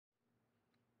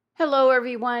Hello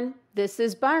everyone, this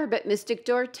is Barb at Mystic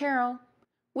Door Tarot,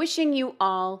 wishing you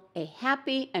all a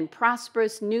happy and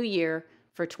prosperous new year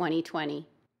for 2020.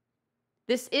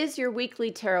 This is your weekly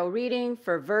tarot reading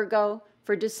for Virgo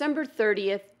for December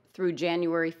 30th through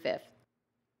January 5th.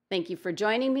 Thank you for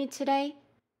joining me today,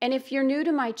 and if you're new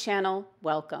to my channel,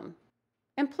 welcome.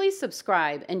 And please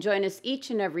subscribe and join us each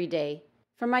and every day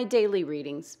for my daily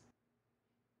readings.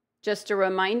 Just a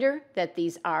reminder that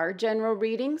these are general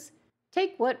readings.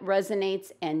 Take what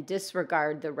resonates and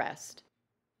disregard the rest.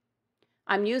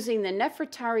 I'm using the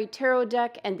Nerfertari Tarot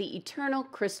deck and the Eternal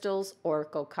Crystals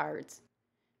Oracle cards.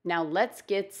 Now let's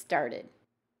get started.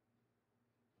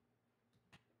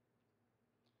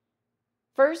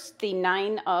 First, the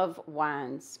Nine of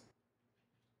Wands.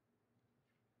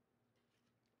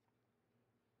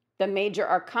 The Major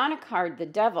Arcana card, the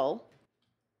Devil,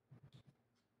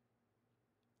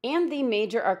 and the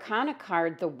Major Arcana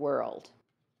card, the World.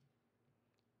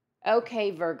 Okay,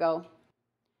 Virgo.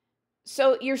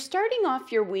 So you're starting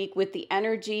off your week with the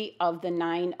energy of the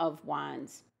Nine of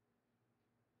Wands.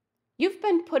 You've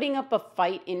been putting up a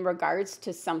fight in regards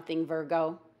to something,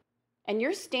 Virgo, and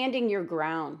you're standing your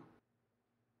ground.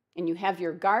 And you have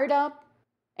your guard up,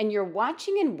 and you're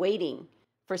watching and waiting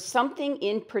for something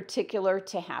in particular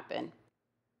to happen.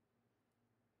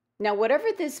 Now, whatever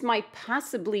this might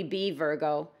possibly be,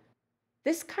 Virgo,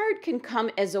 this card can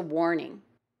come as a warning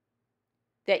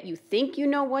that you think you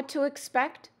know what to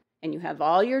expect, and you have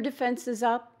all your defenses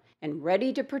up and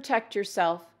ready to protect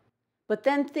yourself, but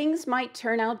then things might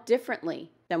turn out differently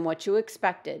than what you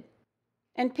expected,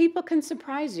 and people can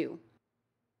surprise you.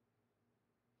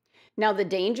 Now, the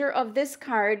danger of this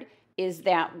card is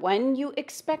that when you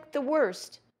expect the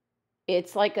worst,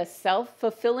 it's like a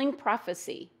self-fulfilling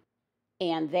prophecy,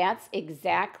 and that's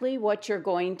exactly what you're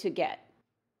going to get.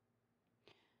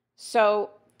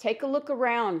 So, take a look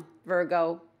around,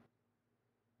 Virgo.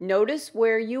 Notice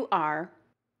where you are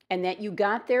and that you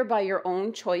got there by your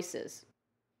own choices.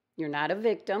 You're not a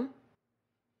victim.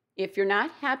 If you're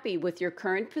not happy with your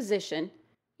current position,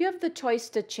 you have the choice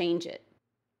to change it.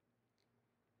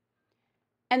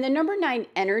 And the number 9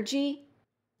 energy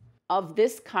of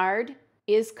this card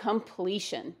is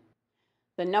completion.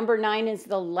 The number 9 is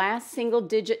the last single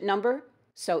digit number,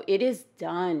 so it is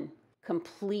done,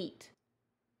 complete.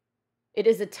 It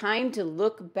is a time to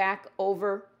look back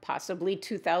over possibly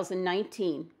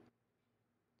 2019.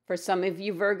 For some of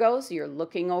you Virgos, you're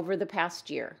looking over the past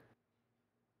year.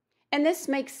 And this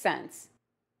makes sense,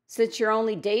 since you're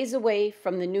only days away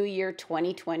from the new year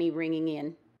 2020 ringing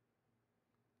in.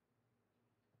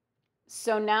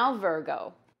 So now,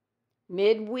 Virgo,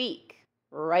 midweek,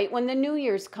 right when the new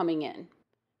year's coming in,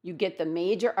 you get the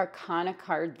Major Arcana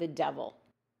card, the Devil.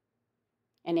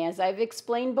 And as I've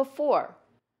explained before,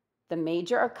 the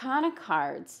Major Arcana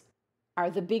cards are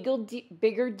the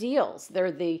bigger deals.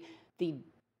 They're the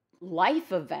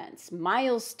life events,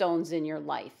 milestones in your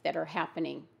life that are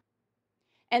happening.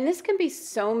 And this can be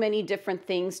so many different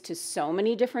things to so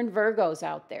many different Virgos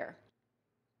out there.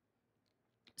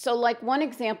 So like one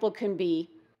example can be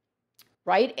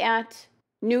right at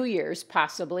New Year's,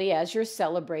 possibly as you're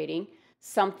celebrating,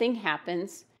 something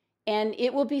happens, and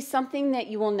it will be something that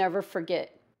you will never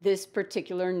forget this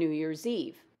particular New Year's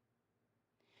Eve.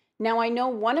 Now, I know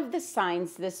one of the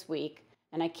signs this week,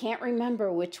 and I can't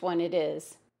remember which one it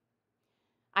is.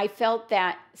 I felt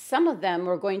that some of them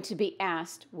were going to be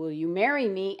asked, will you marry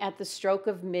me at the stroke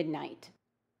of midnight?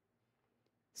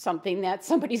 Something that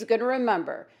somebody's going to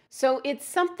remember. So it's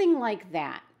something like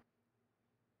that.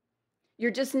 You're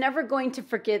just never going to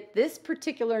forget this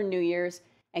particular New Year's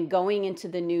and going into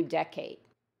the new decade.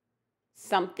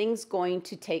 Something's going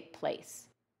to take place.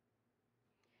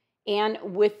 And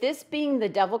with this being the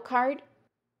Devil card,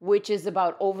 which is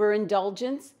about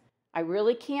overindulgence, I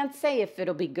really can't say if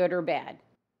it'll be good or bad.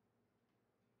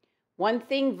 One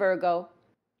thing, Virgo,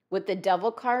 with the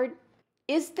Devil card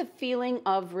is the feeling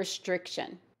of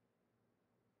restriction.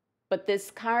 But this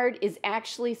card is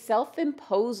actually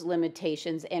self-imposed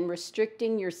limitations and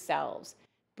restricting yourselves,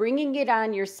 bringing it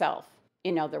on yourself,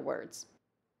 in other words.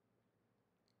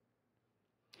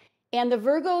 And the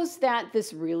Virgos that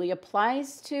this really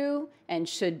applies to and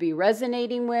should be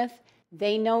resonating with,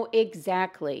 they know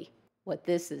exactly what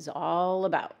this is all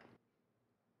about.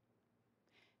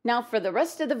 Now, for the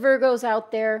rest of the Virgos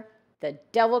out there, the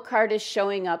Devil card is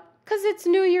showing up because it's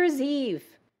New Year's Eve.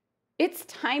 It's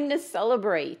time to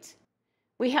celebrate.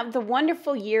 We have the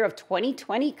wonderful year of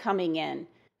 2020 coming in,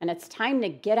 and it's time to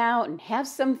get out and have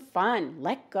some fun,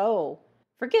 let go,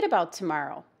 forget about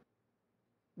tomorrow.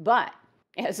 But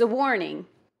as a warning,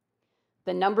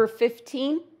 the number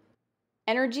 15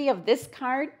 energy of this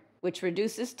card, which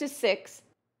reduces to 6,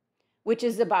 which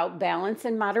is about balance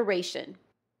and moderation.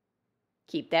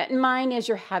 Keep that in mind as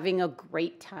you're having a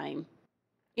great time.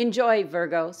 Enjoy,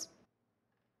 Virgos.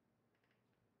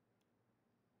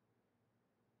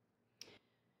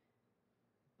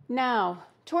 Now,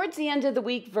 towards the end of the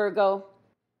week, Virgo,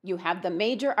 you have the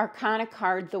major arcana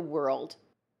card, the World.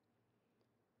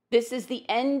 This is the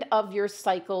end of your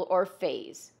cycle or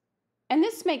phase. And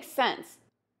this makes sense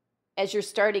as you're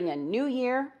starting a new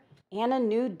year and a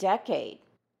new decade.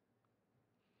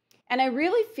 And I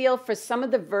really feel for some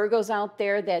of the Virgos out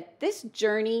there that this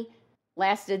journey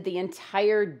lasted the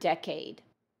entire decade.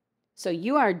 So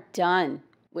you are done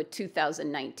with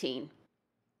 2019.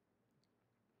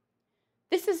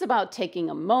 This is about taking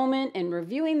a moment and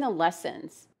reviewing the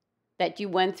lessons that you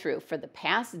went through for the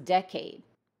past decade.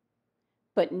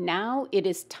 But now it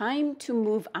is time to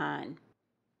move on.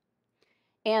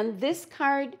 And this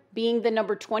card, being the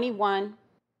number 21,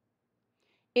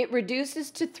 it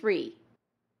reduces to 3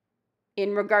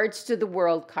 in regards to the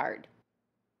World card.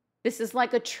 This is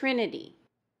like a trinity,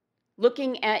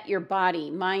 looking at your body,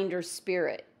 mind, or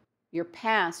spirit, your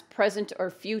past, present, or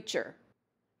future,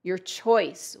 your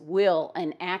choice, will,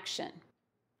 and action.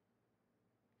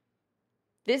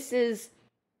 This is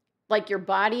like your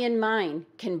body and mind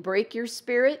can break your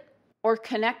spirit or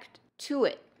connect to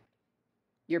it.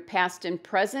 Your past and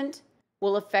present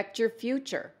will affect your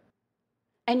future.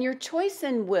 And your choice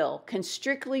and will can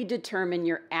strictly determine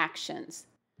your actions.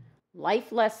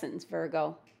 Life lessons,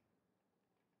 Virgo.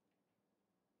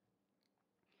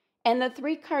 And the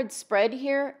 3-card spread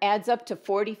here adds up to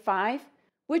 45,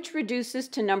 which reduces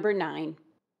to number 9,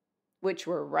 which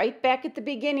we're right back at the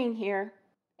beginning here,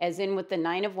 as in with the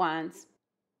 9 of Wands.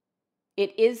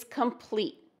 It is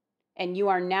complete, and you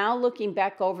are now looking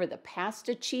back over the past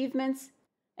achievements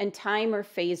and time or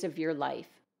phase of your life.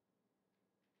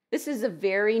 This is a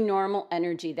very normal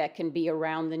energy that can be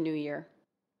around the new year.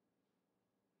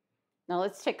 Now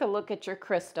let's take a look at your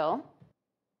crystal,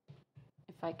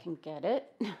 if I can get it.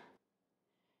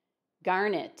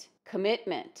 Garnet,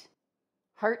 commitment,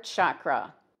 heart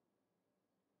chakra.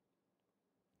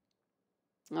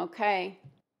 Okay,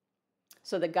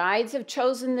 so the guides have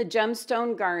chosen the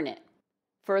gemstone garnet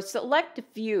for a select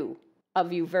few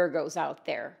of you Virgos out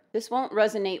there. This won't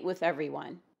resonate with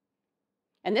everyone.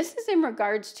 And this is in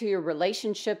regards to your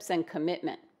relationships and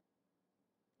commitment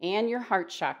and your heart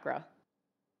chakra.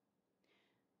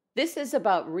 This is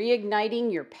about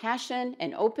reigniting your passion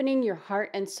and opening your heart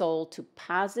and soul to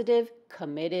positive,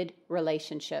 committed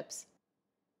relationships.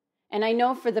 And I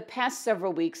know for the past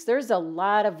several weeks, there's a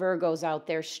lot of Virgos out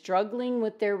there struggling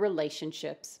with their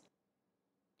relationships.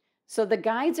 So the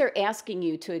guides are asking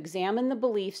you to examine the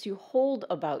beliefs you hold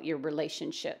about your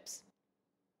relationships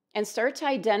and start to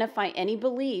identify any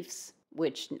beliefs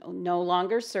which no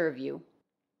longer serve you.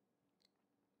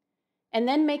 And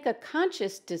then make a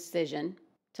conscious decision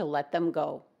to let them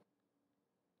go.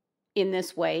 In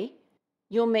this way,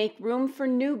 you'll make room for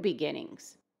new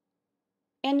beginnings,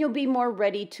 and you'll be more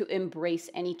ready to embrace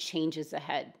any changes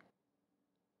ahead.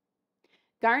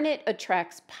 Garnet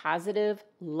attracts positive,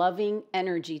 loving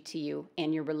energy to you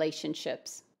and your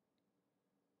relationships.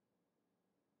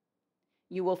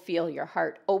 You will feel your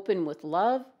heart open with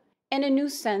love and a new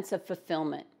sense of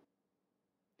fulfillment.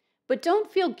 But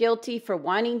don't feel guilty for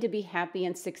wanting to be happy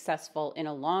and successful in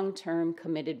a long-term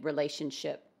committed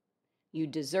relationship. You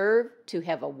deserve to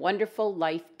have a wonderful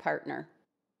life partner.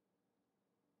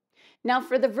 Now,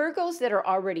 for the Virgos that are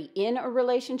already in a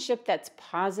relationship that's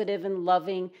positive and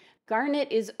loving,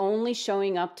 Garnet is only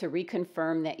showing up to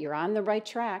reconfirm that you're on the right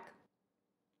track.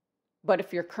 But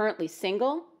if you're currently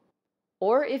single,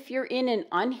 or if you're in an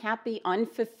unhappy,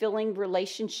 unfulfilling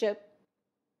relationship,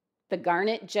 the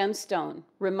Garnet gemstone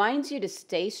reminds you to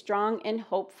stay strong and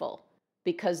hopeful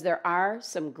because there are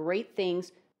some great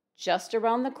things just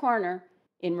around the corner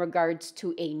in regards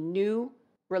to a new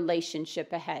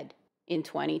relationship ahead in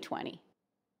 2020.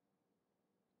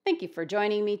 Thank you for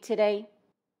joining me today.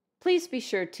 Please be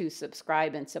sure to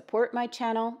subscribe and support my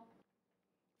channel.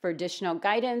 For additional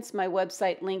guidance, my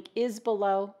website link is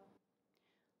below.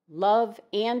 Love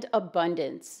and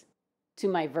abundance to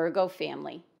my Virgo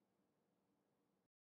family.